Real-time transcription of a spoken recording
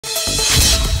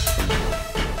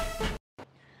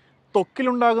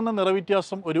ത്വക്കിലുണ്ടാകുന്ന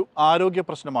നിറവ്യത്യാസം ഒരു ആരോഗ്യ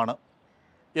പ്രശ്നമാണ്.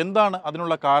 എന്താണ്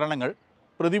അതിനുള്ള കാരണങ്ങൾ?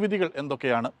 പ്രതിവിധികൾ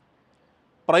എന്തൊക്കെയാണ്?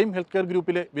 പ്രൈം ഹെൽത്ത് കെയർ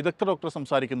ഗ്രൂപ്പിലെ വിദഗ്ധ ഡോക്ടർ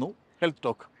സംസാരിക്കുന്നു. Health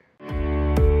talk.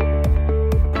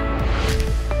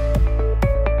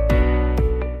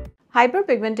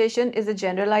 Hyperpigmentation is a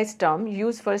generalized term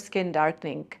used for skin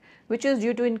darkening, which is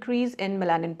due to increase in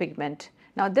melanin pigment.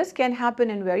 Now, this can happen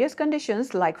in various conditions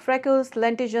like freckles,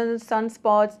 lentigines,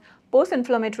 sunspots,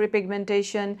 post-inflammatory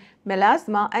pigmentation,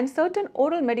 melasma, and certain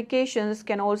oral medications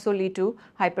can also lead to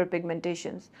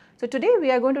hyperpigmentations. So, today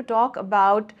we are going to talk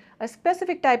about a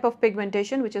specific type of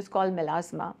pigmentation which is called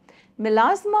melasma.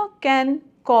 Melasma can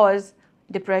cause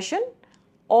depression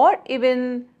or even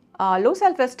low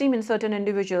self-esteem in certain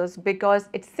individuals because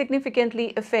it significantly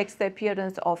affects the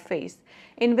appearance of face.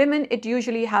 In women, it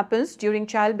usually happens during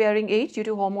childbearing age due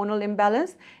to hormonal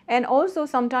imbalance, and also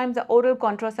sometimes the oral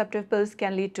contraceptive pills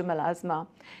can lead to melasma.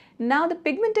 Now, the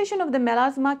pigmentation of the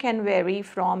melasma can vary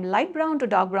from light brown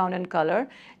to dark brown in color,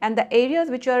 and the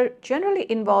areas which are generally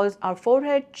involved are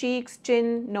forehead, cheeks, chin,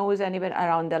 nose, and even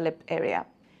around the lip area.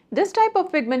 This type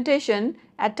of pigmentation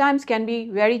at times can be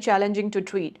very challenging to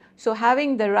treat. So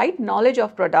having the right knowledge of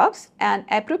products and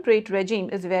appropriate regime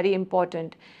is very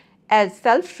important, as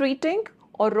self-treating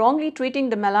or wrongly treating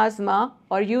the melasma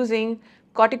or using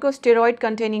corticosteroid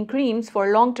containing creams for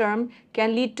long term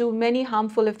can lead to many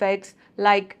harmful effects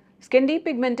like skin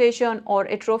depigmentation or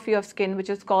atrophy of skin,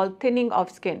 which is called thinning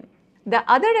of skin. The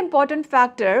other important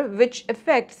factor which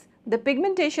affects the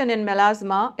pigmentation in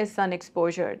melasma is sun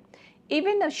exposure.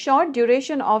 Even a short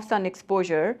duration of sun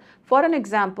exposure, for an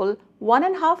example,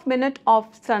 1.5 minutes of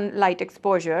sunlight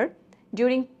exposure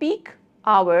during peak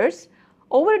hours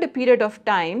over a period of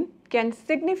time can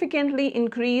significantly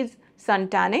increase sun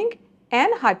tanning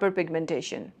and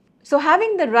hyperpigmentation. So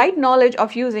having the right knowledge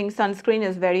of using sunscreen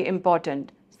is very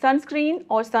important. Sunscreen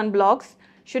or sunblocks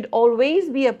should always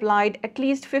be applied at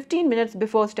least 15 minutes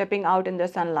before stepping out in the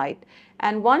sunlight.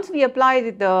 And once we apply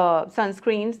the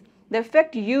sunscreens, the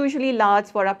effect usually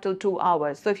lasts for up to 2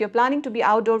 hours. So if you're planning to be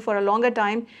outdoor for a longer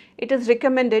time, it is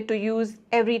recommended to use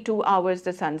every 2 hours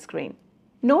the sunscreen.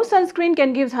 No sunscreen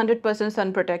can give 100%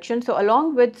 sun protection. So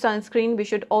along with sunscreen, we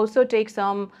should also take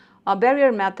some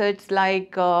barrier methods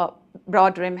like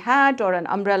broad rim hat or an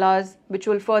umbrellas, which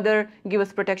will further give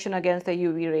us protection against the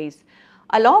UV rays.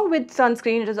 Along with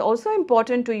sunscreen, it is also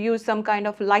important to use some kind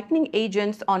of lightening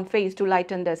agents on face to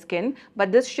lighten the skin,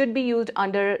 but this should be used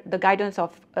under the guidance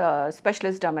of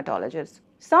specialist dermatologists.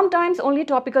 Sometimes only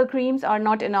topical creams are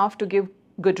not enough to give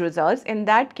good results. In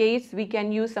that case, we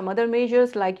can use some other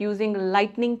measures like using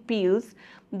lightening peels.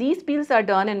 These peels are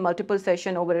done in multiple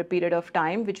sessions over a period of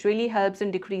time, which really helps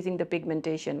in decreasing the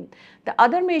pigmentation. The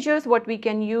other measures what we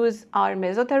can use are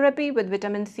mesotherapy with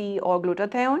vitamin C or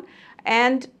glutathione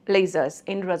and lasers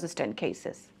in resistant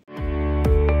cases.